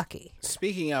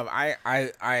 Speaking of,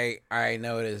 I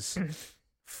know it is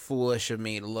foolish of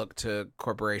me to look to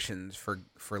corporations for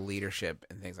leadership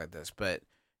and things like this, but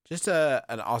just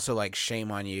and also like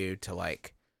shame on you to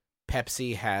like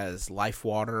Pepsi has Life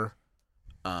Water,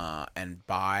 and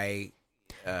Bai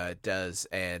does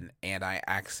an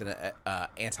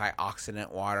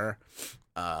antioxidant water,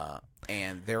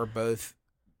 and they're both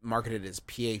marketed as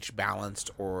pH balanced,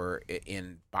 or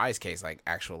in Bai's case, like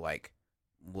actual like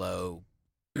low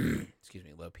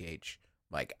pH,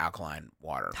 like alkaline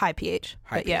water. High pH.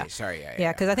 High pH. Yeah. Sorry.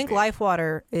 Yeah, because I think Life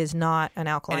Water is not an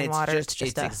alkaline water. It's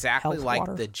exactly like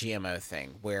water. the GMO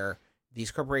thing, where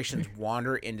these corporations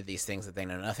wander into these things that they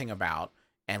know nothing about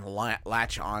and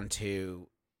latch onto.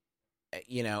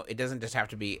 It doesn't just have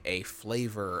to be a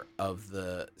flavor of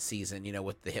the season.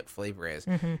 What the hip flavor is.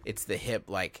 Mm-hmm. It's the hip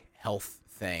like health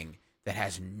thing that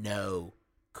has no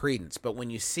credence. But when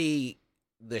you see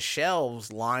the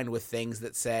shelves lined with things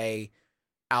that say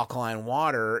alkaline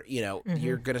water,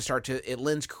 you're going to start to, it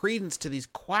lends credence to these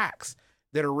quacks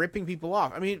that are ripping people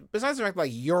off. I mean, besides the fact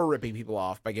like you're ripping people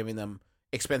off by giving them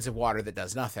expensive water that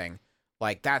does nothing,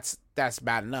 like that's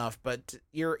bad enough, but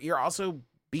you're also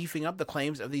beefing up the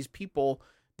claims of these people,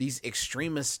 these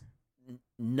extremist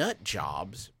nut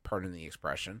jobs, pardon the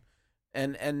expression.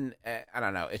 And I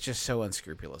don't know, it's just so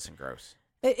unscrupulous and gross.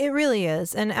 It really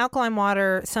is. And alkaline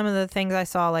water, some of the things I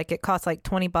saw, like it costs like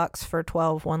 $20 for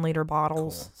 12 1-liter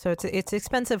bottles. Cool. So it's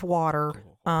expensive water.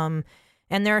 Cool.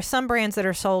 And there are some brands that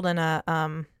are sold in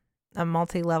a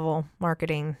multi-level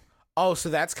marketing. Oh, so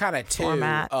that's kind of two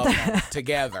format. Of them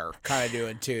together, kind of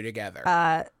doing two together.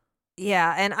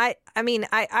 Yeah, and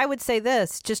I would say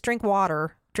this: just drink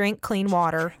water, drink clean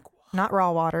water. Not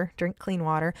raw water, drink clean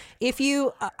water. If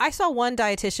you, I saw one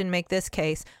dietitian make this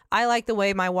case. I like the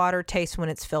way my water tastes when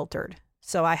it's filtered.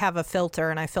 So I have a filter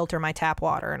and I filter my tap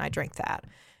water and I drink that.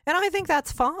 And I think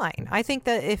that's fine. I think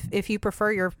that if you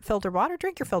prefer your filtered water,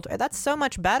 drink your filter. That's so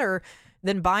much better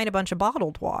than buying a bunch of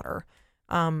bottled water.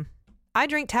 I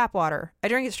drink tap water. I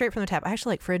drink it straight from the tap. I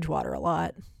actually like fridge water a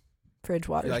lot. Fridge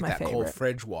water is my favorite. That cold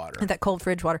fridge water. That cold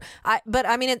fridge water. I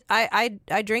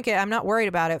drink it. I'm not worried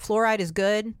about it. Fluoride is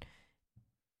good.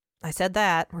 I said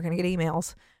that. We're going to get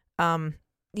emails.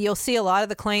 You'll see a lot of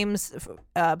the claims.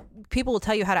 People will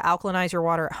tell you how to alkalinize your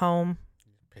water at home.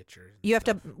 Pictures. You have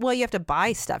to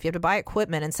buy stuff. You have to buy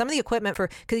equipment. And some of the equipment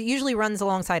because it usually runs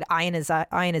alongside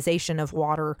ionization of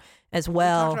water as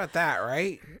well. We talked about that,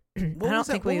 right? What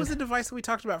was the device that we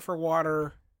talked about for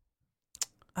water?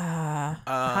 I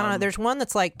don't know. There's one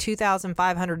that's like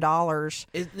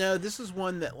 $2,500. No, this is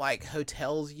one that like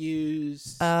hotels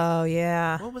use. Oh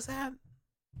yeah. What was that?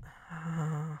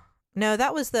 No,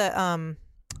 that was the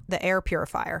air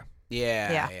purifier.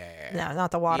 Yeah. No,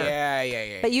 not the water.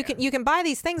 Yeah. But you can buy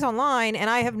these things online, and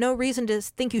I have no reason to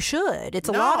think you should. It's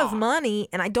a lot of money,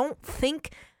 and I don't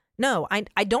think. No,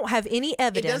 I don't have any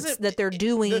evidence that they're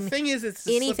doing the thing is, it's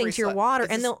anything to your water,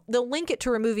 and they'll link it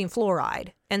to removing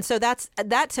fluoride, and so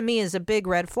that to me is a big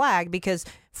red flag because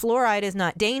fluoride is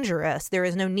not dangerous. There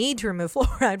is no need to remove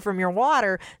fluoride from your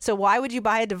water, so why would you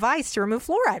buy a device to remove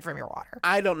fluoride from your water?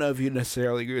 I don't know if you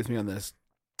necessarily agree with me on this.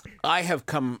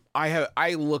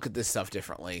 I look at this stuff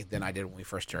differently than I did when we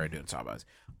first started doing Sawbones.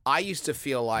 I used to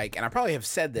feel like, and I probably have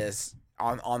said this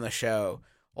on the show,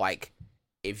 like,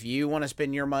 if you want to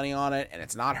spend your money on it and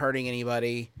it's not hurting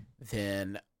anybody,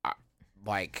 then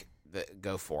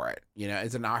go for it.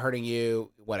 Is it not hurting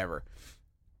you? Whatever.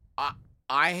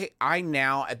 I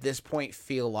now at this point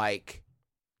feel like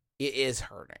it is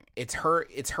hurting. It's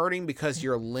hurting because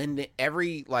you're lending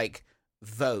every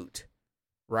vote,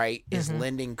 right, is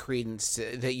lending credence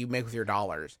that you make with your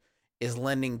dollars is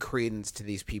lending credence to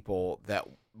these people that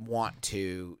want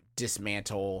to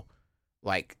dismantle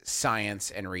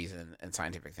science and reason and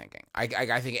scientific thinking. I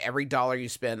think every dollar you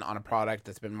spend on a product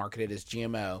that's been marketed as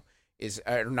GMO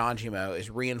or non-GMO is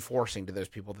reinforcing to those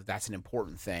people that that's an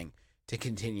important thing to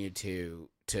continue to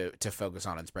focus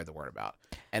on and spread the word about.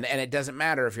 And it doesn't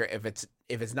matter if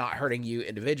it's not hurting you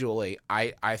individually.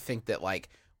 I think that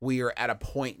we are at a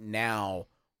point now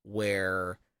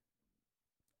where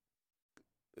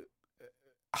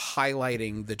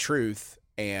highlighting the truth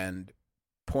and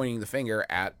pointing the finger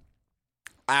at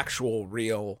actual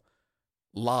real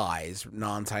lies,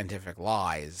 non-scientific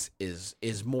lies is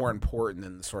more important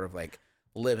than the sort of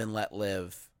live and let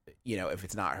live. If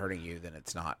it's not hurting you, then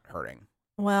it's not hurting.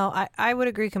 Well, I would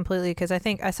agree completely because I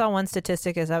think I saw one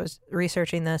statistic as I was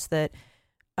researching this that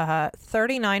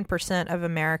 39% of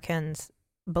Americans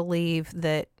believe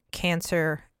that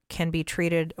cancer can be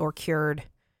treated or cured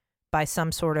by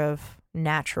some sort of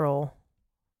natural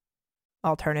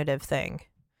alternative thing.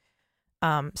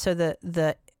 So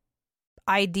the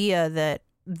idea that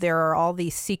there are all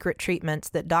these secret treatments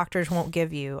that doctors won't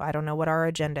give you, I don't know what our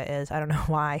agenda is. I don't know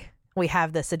why we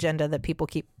have this agenda that people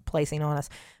keep placing on us,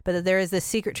 but that there is this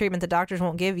secret treatment that doctors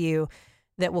won't give you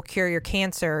that will cure your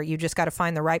cancer. You just got to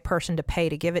find the right person to pay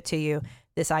to give it to you.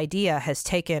 This idea has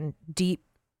taken deep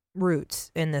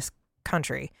roots in this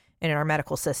country and in our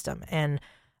medical system. And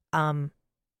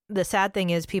the sad thing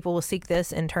is people will seek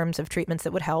this in terms of treatments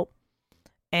that would help,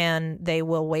 and they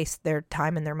will waste their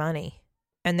time and their money.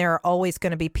 And there are always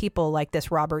going to be people like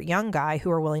this Robert Young guy who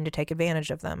are willing to take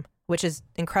advantage of them, which is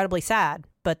incredibly sad.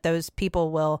 But those people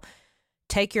will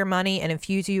take your money and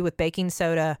infuse you with baking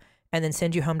soda and then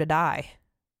send you home to die.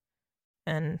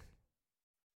 And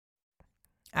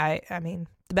I mean,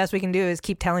 the best we can do is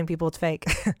keep telling people it's fake.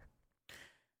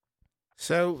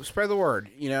 So spread the word,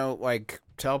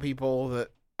 tell people that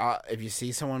if you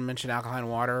see someone mention alkaline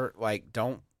water,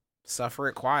 don't Suffer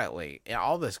it quietly. Yeah,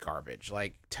 all this garbage.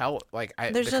 Like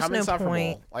There's just become no insufferable.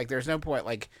 point. Like there's no point.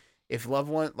 Like if loved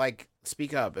one, like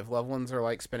speak up. If loved ones are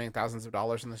like spending thousands of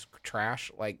dollars on this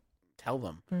trash, like tell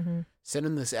them. Mm-hmm. Send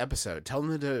them this episode. Tell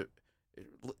them to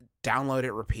download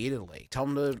it repeatedly. Tell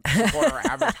them to support our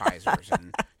advertisers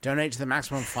and donate to the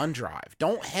Maximum Fun Drive.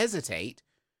 Don't hesitate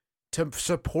to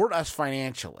support us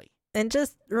financially. And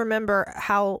just remember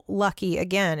how lucky,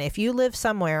 again, if you live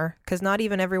somewhere, because not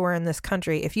even everywhere in this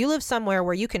country, if you live somewhere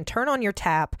where you can turn on your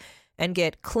tap and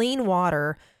get clean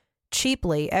water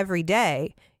cheaply every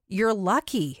day, you're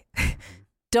lucky.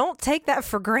 Don't take that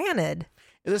for granted.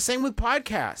 The same with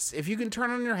podcasts. If you can turn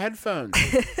on your headphones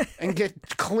and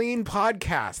get clean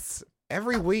podcasts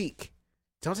every week,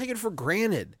 don't take it for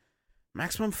granted.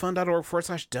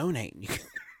 MaximumFun.org/donate. You can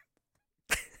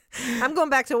I'm going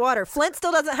back to water. Flint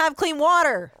still doesn't have clean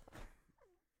water.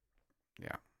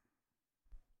 Yeah.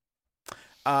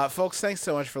 Folks, thanks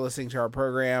so much for listening to our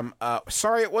program.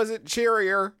 Sorry it wasn't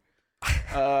cheerier.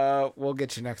 We'll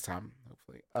get you next time,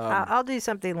 hopefully. I'll do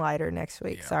something lighter next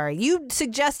week. Yeah. Sorry. You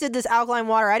suggested this alkaline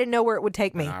water. I didn't know where it would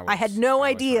take me. I had no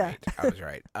idea. I was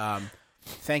right.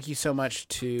 Thank you so much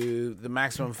to the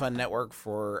Maximum Fun Network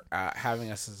for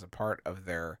having us as a part of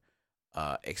their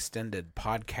extended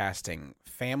podcasting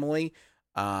family.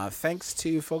 Thanks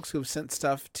to folks who have sent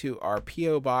stuff to our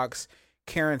P.O. Box.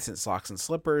 Karen sent socks and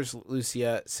slippers.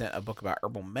 Lucia sent a book about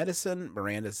herbal medicine.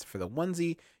 Miranda's for the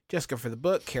onesie. Jessica for the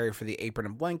book. Carrie for the apron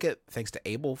and blanket. Thanks to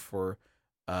Abel for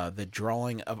the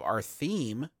drawing of our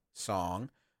theme song.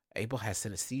 Abel has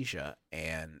synesthesia,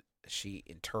 and she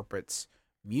interprets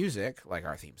music, like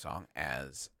our theme song,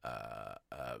 as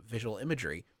visual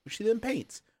imagery, which she then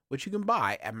paints, which you can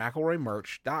buy at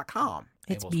McElroymerch.com.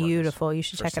 It's beautiful. You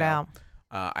should check it out.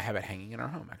 I have it hanging in our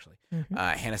home, actually. Mm-hmm.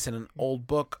 Hannah sent an old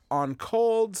book on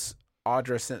colds.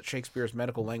 Audra sent Shakespeare's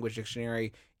Medical Language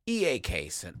Dictionary.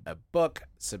 EAK sent a book.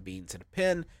 Sabine sent a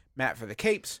pen. Matt for the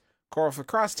capes. Coral for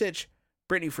cross stitch.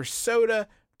 Brittany for soda.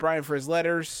 Brian for his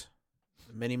letters.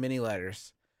 Many, many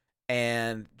letters.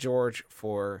 And George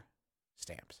for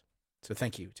stamps. So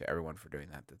thank you to everyone for doing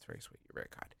that. That's very sweet. You're very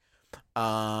kind.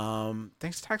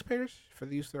 Thanks to taxpayers for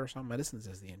the use of their song Medicines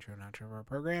as the intro and outro of our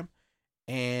program.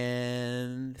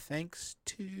 And thanks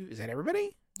to, is that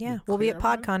everybody? Yeah, we'll be at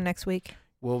PodCon next week.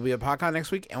 We'll be at PodCon next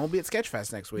week, and we'll be at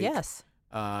Sketchfest next week. Yes.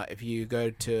 If you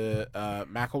go to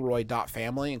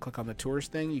McElroy.family and click on the tours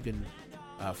thing, you can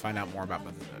find out more about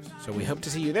both of those. So we hope to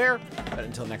see you there. But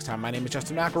until next time, my name is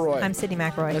Justin McElroy. I'm Sydney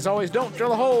McElroy. And as always, don't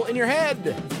drill a hole in your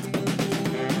head.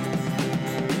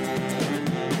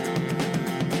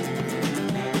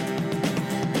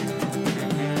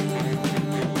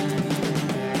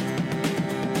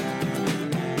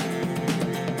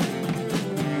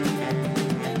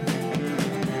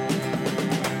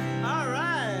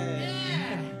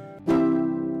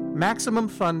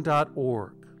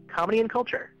 MaximumFun.org. Comedy and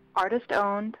culture. Artist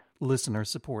owned. Listener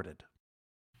supported.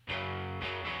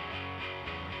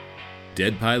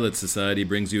 Dead Pilot Society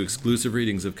brings you exclusive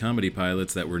readings of comedy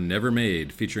pilots that were never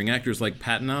made, featuring actors like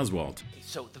Patton Oswalt.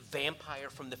 So the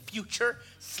vampire from the future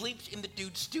sleeps in the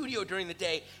dude's studio during the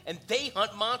day, and they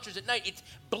hunt monsters at night. It's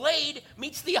Blade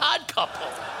meets the Odd Couple.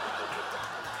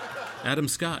 Adam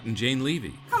Scott and Jane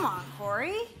Levy. Come on,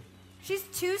 Corey. She's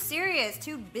too serious,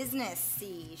 too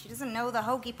business-y. She doesn't know the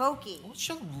hokey pokey. Well,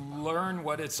 she'll learn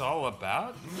what it's all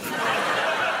about.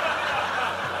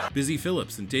 Busy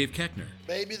Phillips and Dave Keckner.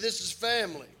 Baby, this is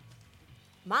family.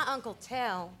 My Uncle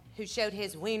Tell, who showed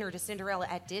his wiener to Cinderella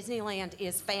at Disneyland,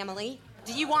 is family.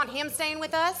 Do you want him staying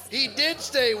with us? He did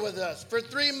stay with us for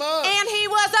 3 months. And he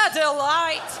was a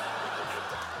delight.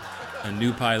 A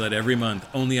new pilot every month,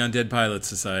 only on Dead Pilot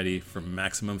Society from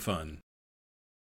Maximum Fun.